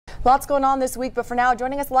Lots going on this week, but for now,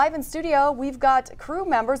 joining us live in studio, we've got crew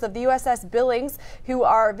members of the USS Billings who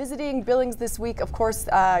are visiting Billings this week. Of course,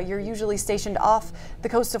 you're usually stationed off the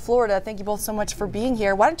coast of Florida. Thank you both so much for being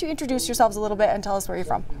here. Why don't you introduce yourselves a little bit and tell us where you're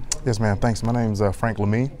from? Yes, ma'am. Thanks. My name's Frank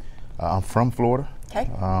Lemie. I'm from Florida. Okay.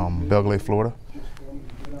 Belgrade, Florida.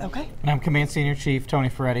 Okay. And I'm Command Senior Chief Tony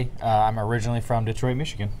Ferretti. I'm originally from Detroit,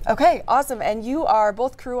 Michigan. Okay, awesome. And you are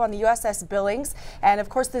both crew on the USS Billings. And of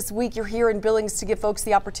course, this week you're here in Billings to give folks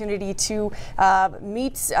the opportunity to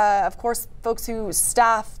meet, of course, folks who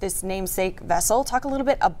staff this namesake vessel. Talk a little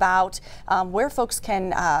bit about where folks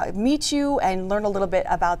can meet you and learn a little bit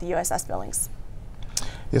about the USS Billings.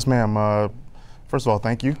 Yes, ma'am. First of all,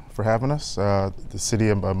 thank you for having us. The city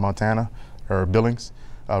of Montana, or Billings.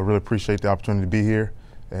 I really appreciate the opportunity to be here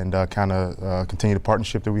and kind of continue the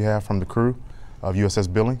partnership that we have from the crew of USS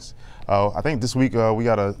Billings. I think this week we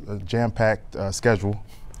got a jam-packed schedule.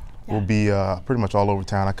 Yeah. We'll be pretty much all over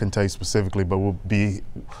town. I couldn't tell you specifically, but we'll be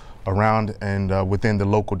around and within the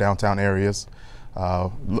local downtown areas.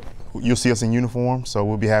 You'll see us in uniform, so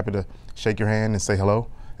we'll be happy to shake your hand and say hello,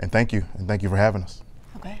 and thank you for having us.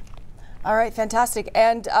 Okay. All right, fantastic.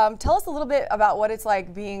 And tell us a little bit about what it's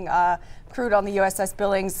like being crewed on the USS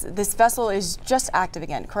Billings. This vessel is just active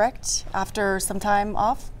again, correct? After some time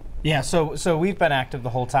off? Yeah, so we've been active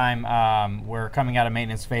the whole time. We're coming out of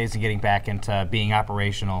maintenance phase and getting back into being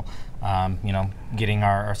operational. You know, getting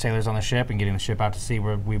our sailors on the ship and getting the ship out to sea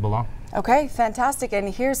where we belong. Okay, fantastic.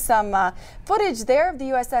 And here's some footage there of the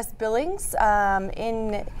USS Billings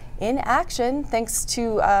in action. Thanks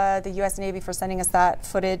to the U.S. Navy for sending us that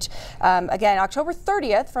footage. Again, October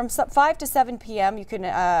 30th from 5 to 7 p.m. You can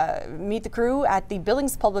meet the crew at the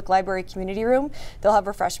Billings Public Library Community Room. They'll have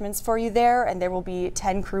refreshments for you there, and there will be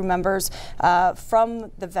 10 crew members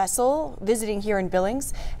from the vessel visiting here in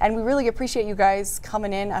Billings. And we really appreciate you guys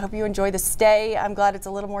coming in. I hope you enjoy the stay. I'm glad it's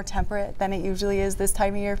a little more temperate than it usually is this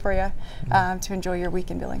time of year for you to enjoy your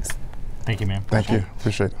week in Billings. Thank you, ma'am. Thank you.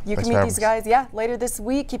 Appreciate it. You can meet these guys, later this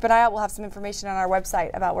week. Keep an eye out. We'll have some information on our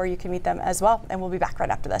website about where you can meet them as well. And we'll be back right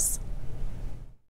after this.